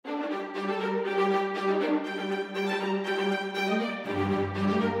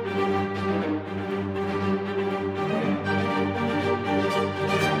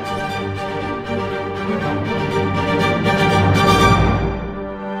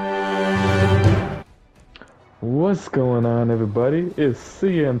What's going on, everybody? It's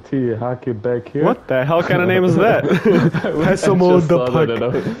CMT Hockey back here. What the hell kind of name is that? Pessimo the puck.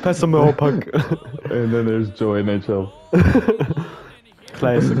 Pessimo puck. And then there's Joe NHL.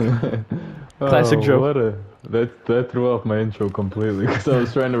 Classic. Classic Joe. What that threw off my intro completely because I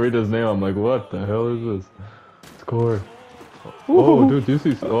was trying to read his name. I'm like, what the hell is this? Score. Oh, dude, do you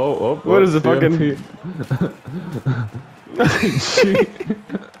see? What is it, CMT?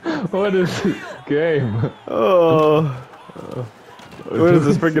 What is this game? Oh. What is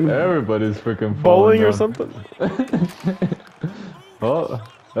this freaking? Everybody's freaking bowling or down. something? Oh,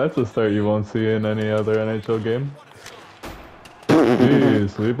 that's a start you won't see in any other NHL game.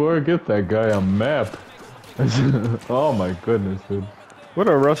 Jeez, Libor, get that guy a map. Oh my goodness, dude. What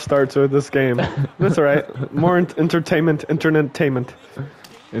a rough start to this game. That's alright. More entertainment. Internetainment.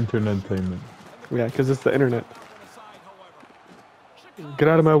 Yeah, because it's the internet. Get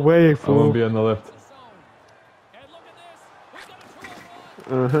out of my way, I fool. won't be on the left.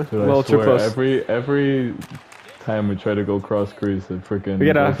 Uh-huh. Dude, A little too close. Every time we try to go cross crease, it freaking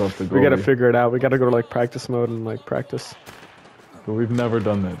We goes off the goalie. gotta figure it out. We gotta go to like practice mode and like practice. But we've never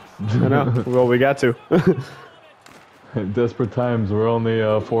done that. I know. Well, we got to. In desperate times, we're only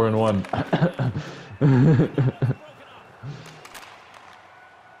 4-1.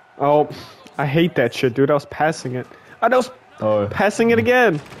 Oh, I hate that shit, dude. I was passing it. I was passing it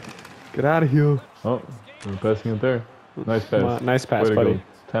again. Get out of here. Oh, we're passing it there. Nice pass. Nice pass, Way to buddy. go.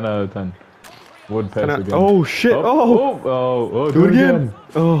 10 out of 10. Would pass again. Oh shit! Oh, do it again.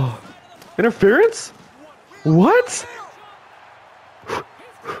 Oh, interference? What?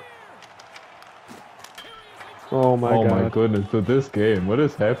 Oh my god. Oh my goodness, dude, this game, what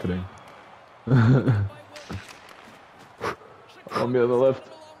is happening? On me on the left.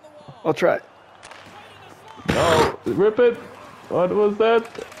 I'll try. No, rip it! What was that?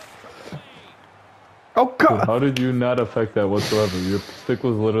 Oh god! Dude, how did you not affect that whatsoever? Your stick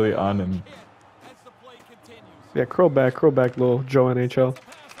was literally on him. Yeah, curl back, little Joe NHL.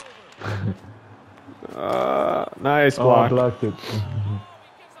 Nice block. Oh, I blocked it.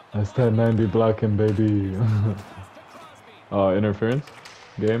 That's that 90 blocking, baby. Interference?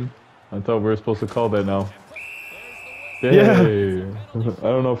 Game? I thought we were supposed to call that now. Yay. Yeah. I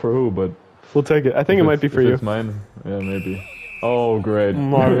don't know for who, but... We'll take it. I think it might be for you. It's mine. Yeah, maybe. Oh, great. Oh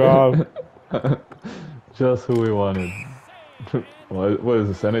my god. Just who we wanted. What is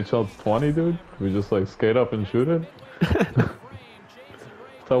this, NHL 20, dude? We just like skate up and shoot it?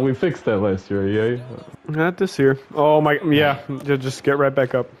 Thought we fixed that last year, EA. Not this year. Oh my, yeah. Just get right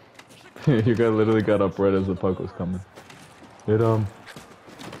back up. You guys literally got up right as the puck was coming. Jeez,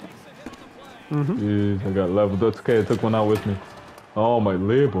 I got leveled. That's okay, I took one out with me. Oh my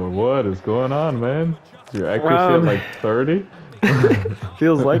Libor, what is going on, man? Your accuracy at like 30?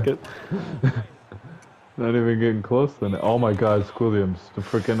 Feels like it. Not even getting close then. Oh my god, Squilliams. The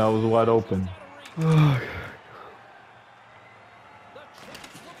freaking, I was wide open. I'm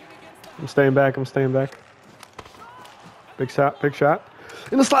staying back. Big shot.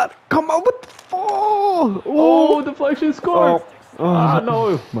 In the slot. Come on, what the Oh, deflection score! Oh.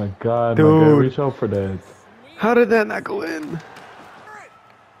 No! My god, Dude. my guy, reach out for that. How did that not go in?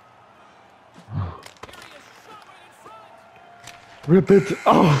 Rip it.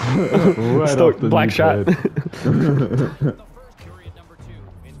 Oh. Right Still, off the black knee shot.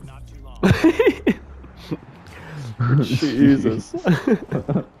 Jesus.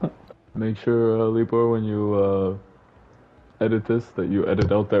 Make sure, Libor, when you edit this, that you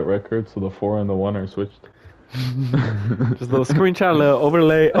edit out that record so the 4 and the 1 are switched. Just a little screenshot, a little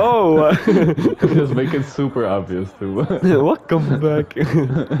overlay. Oh! Just make it super obvious, too. Welcome back.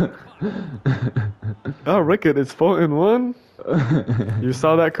 Oh, record is 4-1. You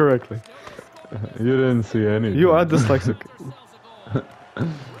saw that correctly. You didn't see anything. You are dyslexic.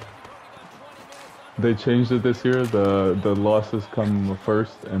 They changed it this year. The losses come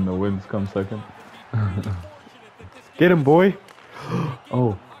first and the wins come second. Get him, boy.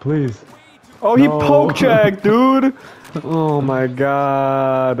 Oh, please. Oh, he poke checked, dude. Oh my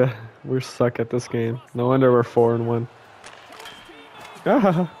god. We suck at this game. No wonder we're 4-1.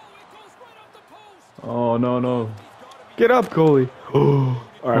 Oh, no. Get up, goalie. All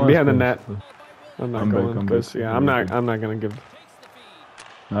right, behind the net. I'm not I'm going back. because yeah, I'm not gonna give.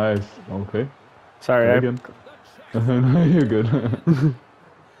 Nice. Okay. Sorry, Again. No, you're good.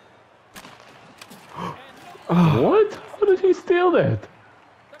 What? How did he steal that?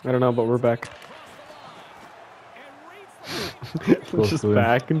 I don't know, but we're back. Just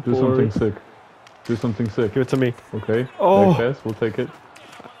back and Do forth. something sick. Do something sick. Give it to me. Okay. Oh. Back pass. We'll take it.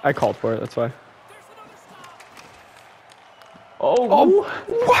 I called for it. That's why. Oh,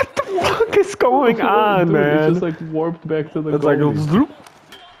 what the fuck is going on, Dude, man? It's just like warped back to the It's like, goalie. zoop.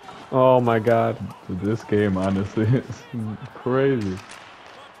 Oh my god. Dude, this game, honestly, is crazy.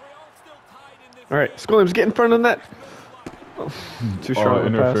 All right, Skulliams, get in front of the net. Oh, too strong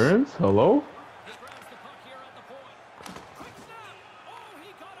of a pass. Interference? Hello?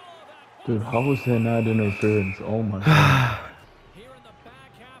 Dude, how was that not interference? Oh my god.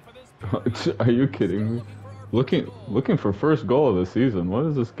 Are you kidding me? Looking for first goal of the season. What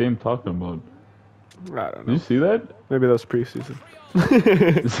is this game talking about? I don't Did know. you see that? Maybe that was preseason.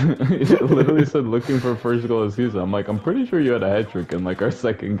 It literally said looking for first goal of the season. I'm like, I'm pretty sure you had a hat trick in like our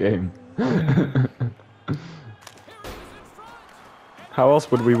second game. How else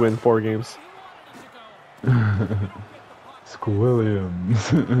would we win 4 games? Squilliams.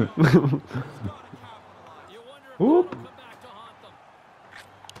 Whoop.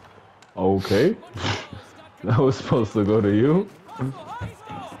 Okay. That was supposed to go to you.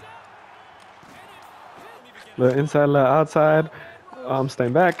 The inside, the outside. I'm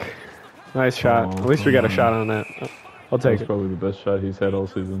staying back. Nice shot. Oh, At least we got a come shot on that. I'll That take was it. probably the best shot he's had all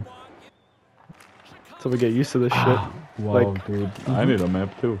season. So we get used to this shit. Wow, Like, dude. I need a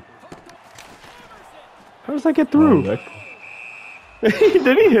map too. how does that get through? That-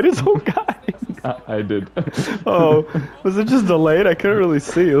 Did he hit his whole guy? I did. Oh, was it just delayed? I couldn't really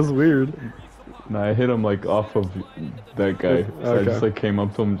see. It was weird. No, I hit him like off of that guy. So I Okay. just like came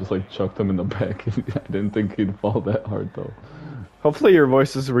up to him, just like chucked him in the back. I didn't think he'd fall that hard though. Hopefully your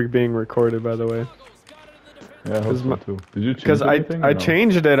voice is being recorded, by the way. Yeah, I hope so too. Did you change Because anything? I or no?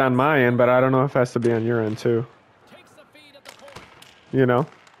 changed it on my end, but I don't know if it has to be on your end too. You know?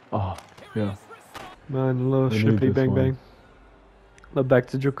 Oh, yeah. Man, little We need shippy this bang one. bang. Look back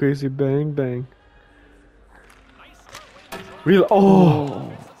to Jacuzzi bang bang. Real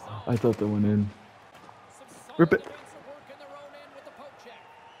oh, I thought that went in. rip it.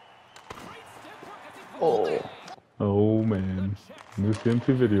 Oh man. New CMT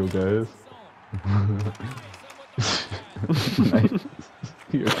video, guys. Nice.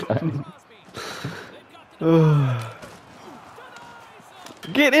 You're fine.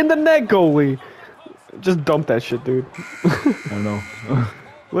 Get in the net, goalie. Just dump that shit, dude. I know.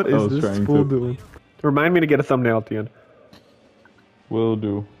 What I is was this trying fool to. doing? Remind me to get a thumbnail at the end. Will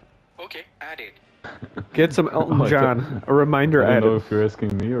do. Okay, added. Get some Oh, Elton I John. A reminder I don't know added. if you're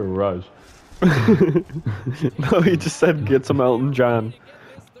asking me or Raj. No, he just said get some Elton John.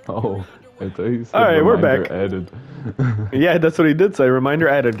 Oh, I thought you said Alright, we're reminder back. added. Yeah, that's what he did say. Reminder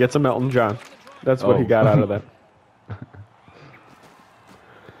added. Get some Elton John. That's what he Oh. got out of that.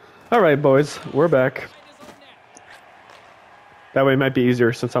 All right, boys, we're back. That way it might be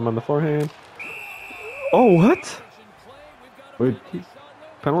easier since I'm on the forehand. Oh, what? Wait,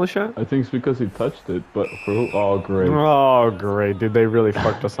 Penalty shot? I think it's because he touched it, but for who? Oh, great. Oh, great, dude. They really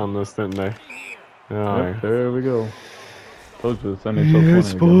fucked us on this, didn't they? Oh, Yep, there we go. Told you it's NHL 20 yeah, again.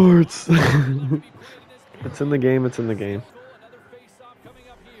 sports. It's in the game. It's in the game.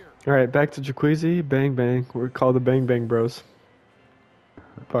 All right, back to Jacuzzi. Bang, bang. We're called the Bang Bang Bros.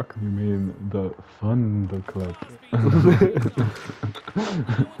 Fuck. You mean the Thunderclap?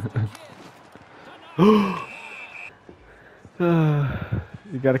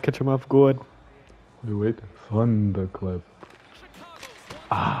 You gotta catch him off good. Wait, Thunderclap.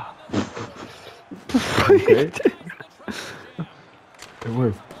 Ah. Okay. It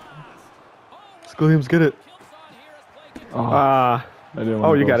worked. Skulliams, get it. Ah. I didn't Oh,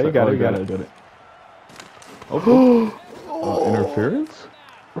 wanna you go got it, you outside. got Oh, it, you got I got it. Oh, interference?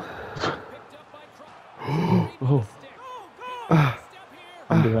 Oh.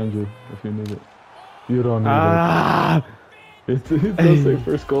 I'm behind you if you need it. You don't need Ah. it. It does say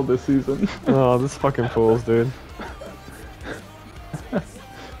first goal this season. Oh, this fucking fools, dude.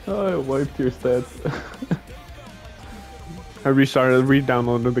 Oh, I wiped your stats. I restarted,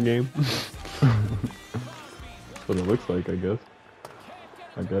 re-downloaded the game. That's what it looks like, I guess.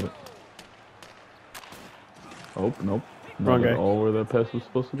 I get it. Oh, nope. Wrong Not guy. at all where that pass was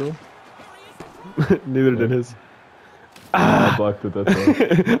supposed to go. Neither did his. I blocked it, that's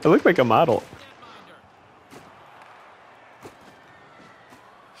all. I look like a model.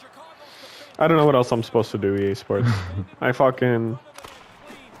 I don't know what else I'm supposed to do, EA Sports. I fucking...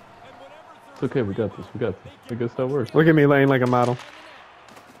 It's okay, we got this, we got this. I guess that works. Look at me laying like a model.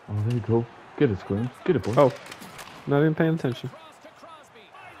 Oh, there you go. Get it, Squirms. Get it, boy. Oh, not even paying attention.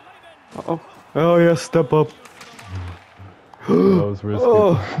 Uh-oh. Oh, yeah, step up. That was risky.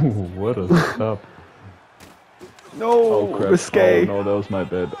 Oh. What a stop. No, Oh, crap. risque. Oh, no, that was my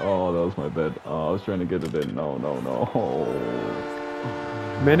bad. Oh, that was my bad. Oh, I was trying to get it in. No, no, no.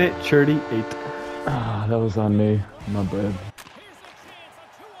 Minute 38. Ah, that was on me. My bad.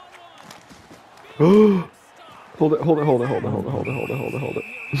 Hold it, hold it, hold it, hold it, hold it, hold it, hold it, hold it, hold it.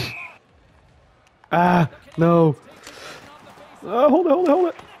 Ah, no. Hold it, hold it, hold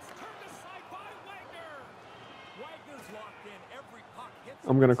it.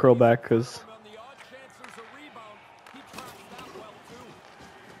 I'm gonna curl back because.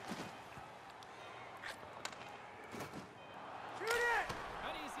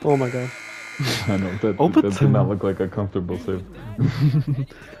 Oh my god. I know, that did not look like a comfortable save.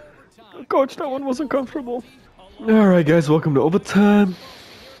 Coach, that one wasn't comfortable. Alright guys, welcome to overtime.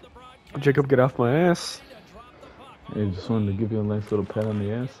 Jacob, get off my ass. Hey, just wanted to give you a nice little pat on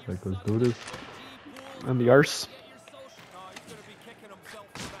the ass. Like, let's do this. On the arse.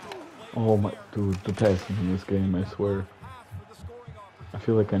 Oh my, dude, the passing in this game, I swear. I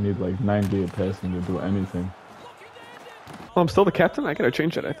feel like I need like 90 of passing to do anything. Oh, I'm still the captain? I gotta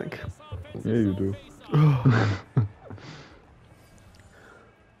change it, I think. Yeah, you do.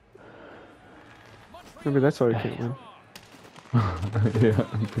 Maybe that's why we can't win. Yeah,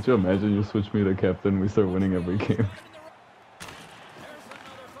 could you imagine you switch me to captain, we start winning every game.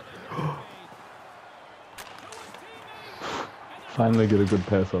 Finally get a good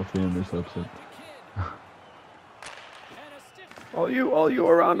pass off the interception. All you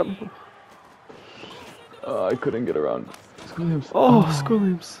around him. I couldn't get around. Williams. Oh,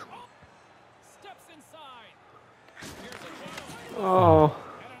 Williams. Oh.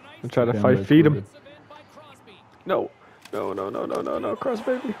 I'm trying to fight feed him. No. No, cross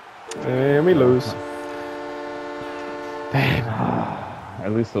baby. And we lose. Damn.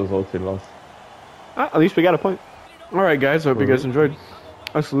 At least those ulti lost. At least we got a point. Alright guys, I hope you guys enjoyed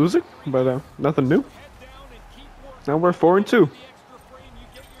us losing, but nothing new. Now we're 4-2.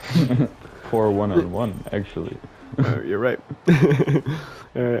 4-1-on-1, actually. You're right.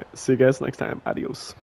 Alright, see you guys next time. Adios.